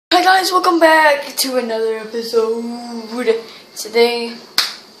Hi guys, welcome back to another episode. Today,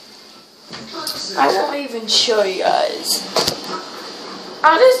 I won't even show you guys.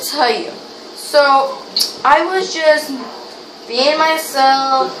 I'll just tell you. So, I was just being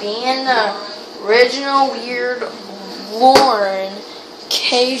myself, being the original weird Lauren,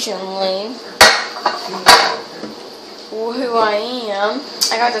 occasionally, who I am.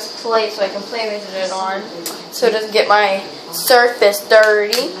 I got this plate so I can play with it on, so it doesn't get my surface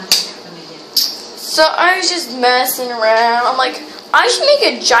dirty. So I was just messing around. I'm like, I should make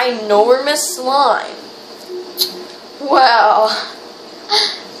a ginormous slime. Well,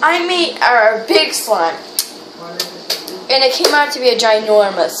 I made a big slime, and it came out to be a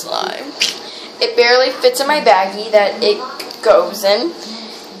ginormous slime. It barely fits in my baggie that it goes in.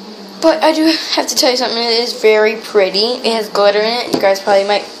 But I do have to tell you something, it is very pretty. It has glitter in it. You guys probably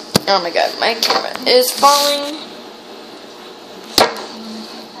might, oh my god, my camera is falling.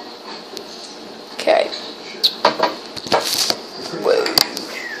 Okay. Whoa.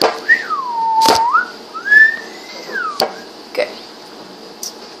 Okay.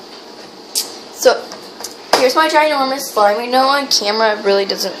 So, here's my ginormous slime. We know on camera it really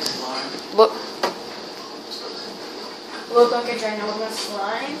doesn't look like a ginormous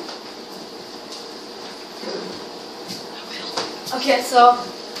slime. Okay, so,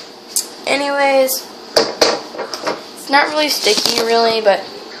 anyways, it's not really sticky, really, but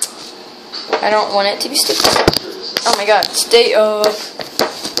I don't want it to be sticky. Oh my god, stay up.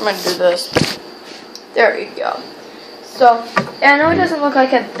 I'm gonna do this. There we go. So, I know it doesn't look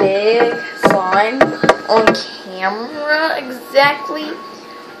like a big slime on camera exactly,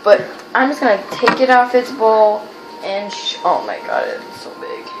 but I'm just gonna take it off its bowl and oh my god, it's so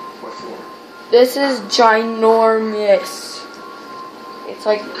big. This is ginormous. It's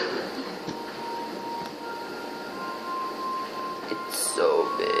like, it's so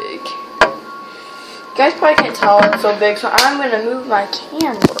big. You guys probably can't tell it's so big, so I'm going to move my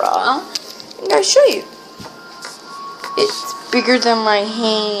camera and guys show you. It's bigger than my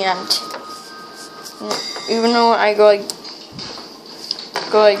hand. Even though I go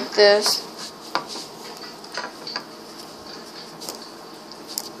like this.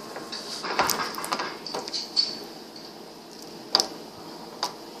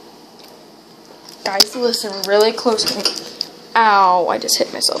 Guys, listen really close to me. Ow, I just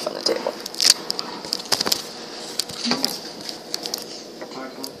hit myself on the table.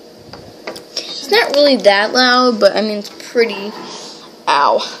 It's not really that loud, but I mean, it's pretty.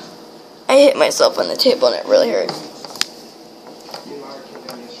 Ow. I hit myself on the table and it really hurt.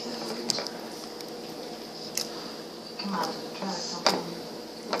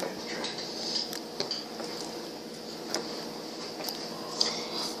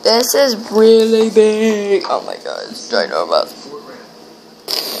 This is really big. Oh my god, it's ginormous.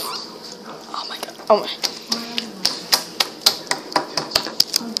 Oh my god. Oh my.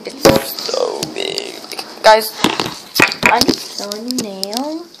 It's so big. Guys, I'm just telling you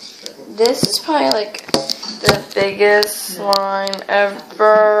now. This is probably like the biggest slime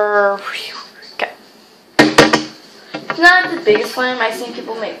ever. Okay. It's not the biggest slime. I've seen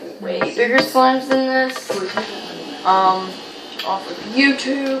people make way bigger slimes than this. Off of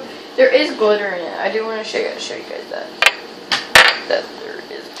YouTube. There is glitter in it. I do want to show you guys that there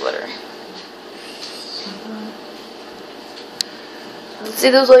is glitter. See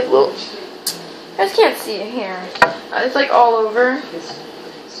those like little, you guys can't see it here. It's like all over.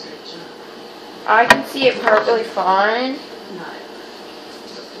 I can see it perfectly fine.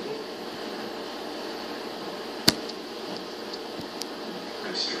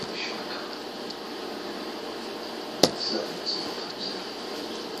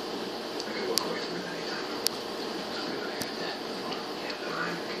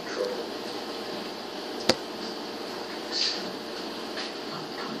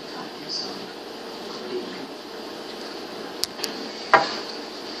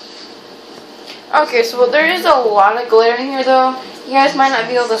 Okay, so there is a lot of glitter in here though. You guys might not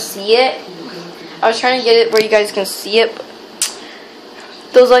be able to see it. I was trying to get it where you guys can see it, but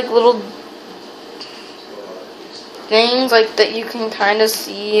those like little things like that you can kind of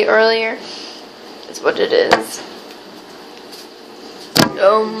see earlier is what it is.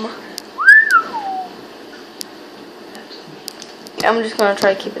 I'm just gonna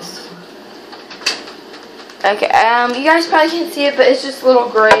try to keep this. Okay, you guys probably can't see it, but it's just little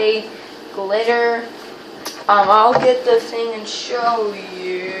gray glitter. I'll get the thing and show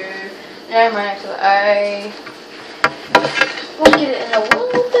you. Never mind, because I want to get it in a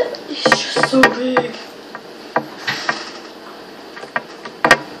little bit. It's just so big.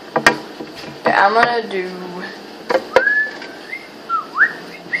 Okay, I'm gonna do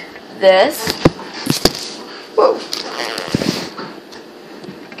this. Whoa.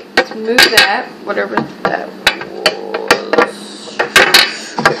 Let's move that, whatever that was.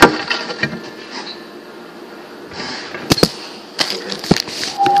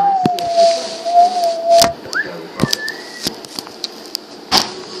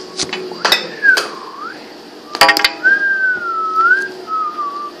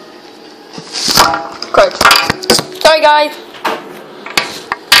 Okay. Sorry guys.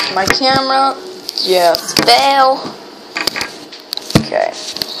 My camera just fell. Okay.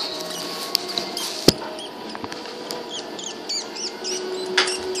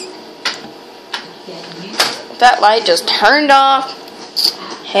 That light just turned off.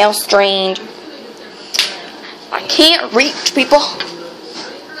 How strange. I can't reach people.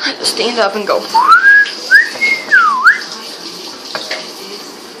 I have to stand up and go.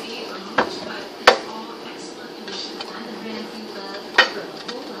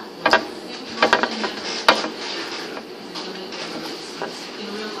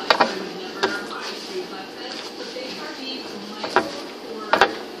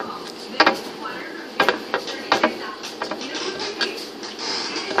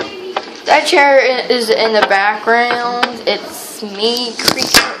 That chair is in the background. It's me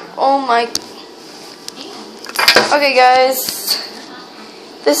creature. Oh my. Okay, guys.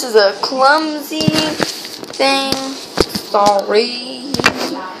 This is a clumsy thing. Sorry.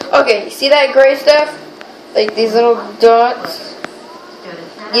 Okay, see that gray stuff? Like these little dots?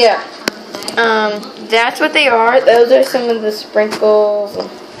 Yeah. That's what they are. Those are some of the sprinkles.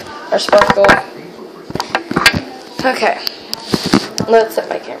 Or sparkles. Okay. Let's set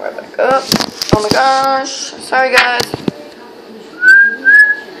my camera back up. Oh my gosh. Sorry guys.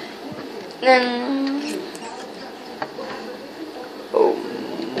 Then. Oh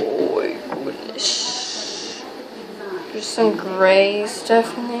my goodness. There's some gray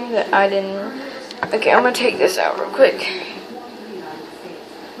stuff in there that I didn't. Okay, I'm gonna take this out real quick.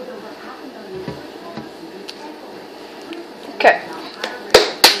 Okay.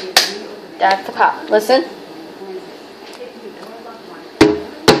 That's the pop. Listen.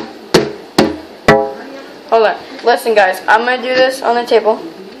 Hold on. Listen, guys. I'm going to do this on the table.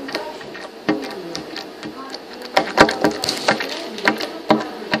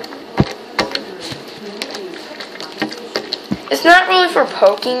 It's not really for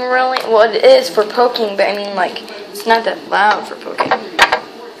poking, really. Well, it is for poking, but I mean, like, it's not that loud for poking.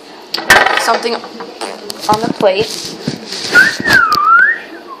 Something on the plate.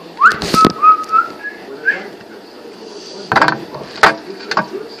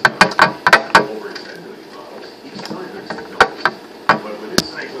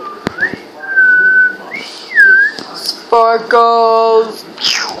 Sparkles.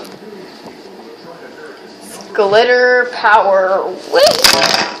 Glitter power. Wait.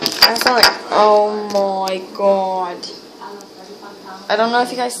 I sound like, oh my god. I don't know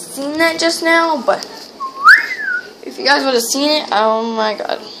if you guys seen that just now, but if you guys would have seen it, oh my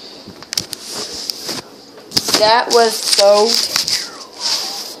god. That was so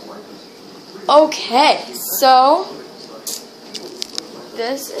terrible. Okay, so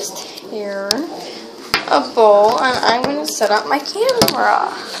this is a bowl, and I'm going to set up my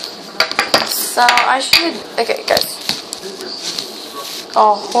camera. So I should, okay guys,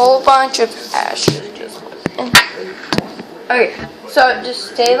 a whole bunch of ashes just went in. Okay, so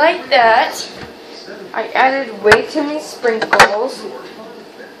just stay like that. I added way too many sprinkles.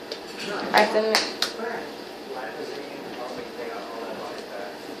 I have to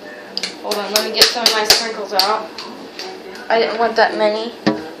hold on, let me get some of my sprinkles out. I didn't want that many.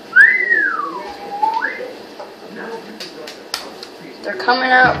 They're coming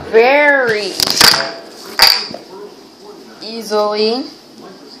out very easily.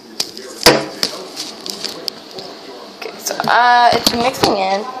 Okay, so it's mixing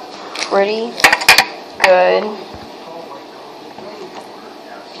in pretty good.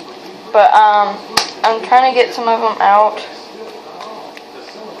 But I'm trying to get some of them out.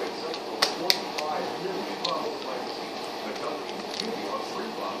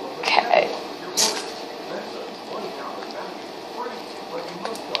 Okay.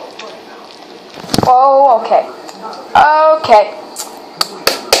 Oh, okay. Okay.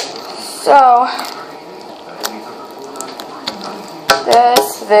 So,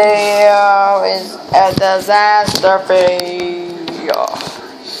 this video is a disaster video.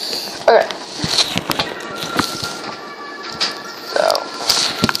 Okay. So.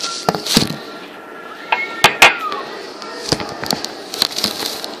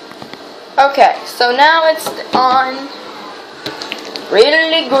 Okay, so now it's on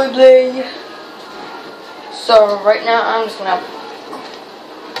really goodly. So right now I'm just gonna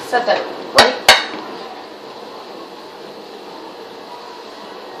set that right.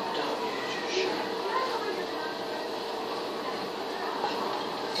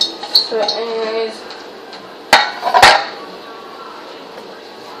 So anyways,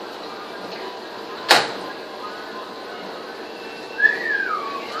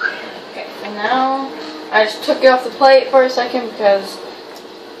 okay, and now I just took it off the plate for a second because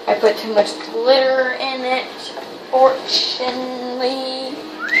I put too much glitter in it, fortunately.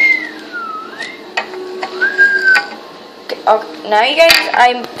 Okay, now you guys,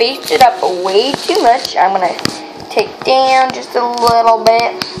 I faced it up way too much. I'm going to take down just a little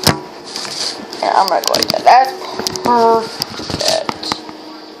bit. And I'm going to go like that. That's perfect.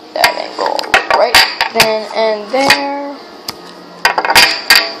 That angle right then and there.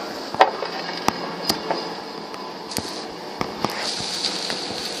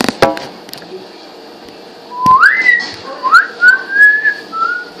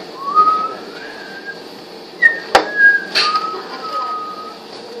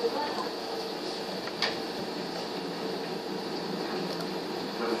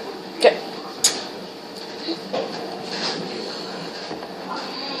 Okay.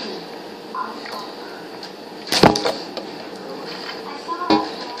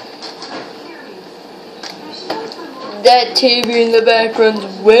 That TV in the background's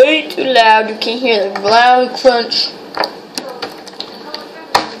way too loud. You can't hear the loud crunch.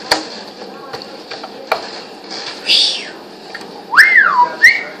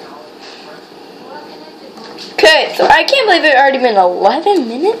 Okay, so I can't believe it already been 11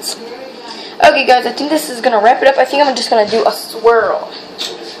 minutes. Okay, guys, I think this is gonna wrap it up. I think I'm just gonna do a swirl.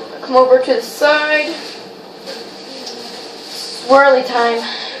 Come over to the side. Swirly time.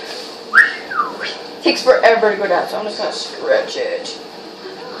 Takes forever to go down, so I'm just gonna stretch it.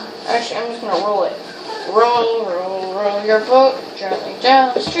 Actually, I'm just gonna roll it. Roll, roll, roll your boat gently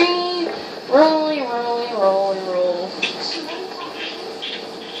down the stream. Rolly, rolly, rolly, roll.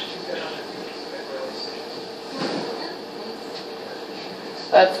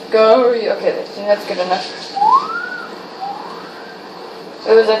 Let's go. Okay, I think that's good enough.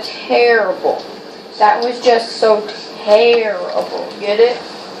 It was a terrible. That was just so terrible. Get it?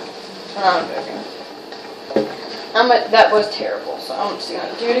 No, I'm joking. That was terrible, so I'm just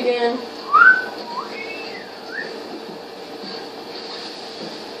gonna do it again.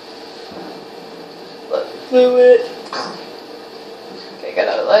 Let's do it. Okay,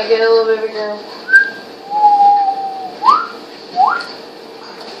 gotta like it a little bit bigger.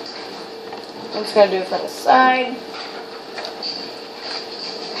 I'm just gonna do it from the side.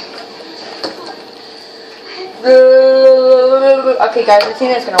 Okay, guys, I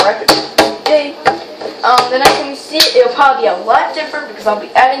think that's gonna wrap it up today. The next time you see it, it'll probably be a lot different because I'll be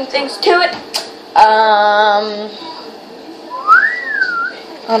adding things to it.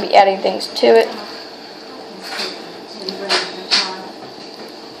 I'll be adding things to it.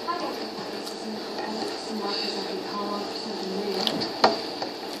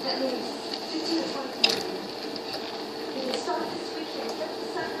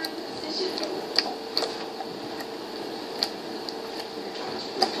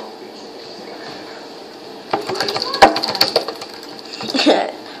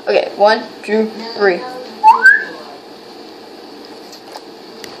 Okay, 1, 2, 3.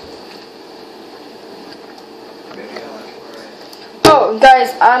 Oh,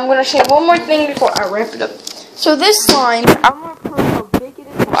 guys, I'm gonna show you one more thing before I wrap it up. So this slime, I'm gonna prove how big it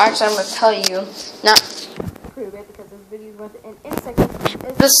is. Well, actually, I'm gonna tell you, not prove it because this video is going to end in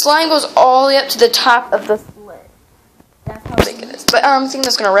seconds. The slime goes all the way up to the top of the slit. That's how big it is. But I think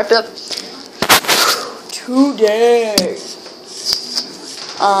that's gonna wrap it up today.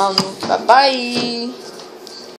 Bye-bye.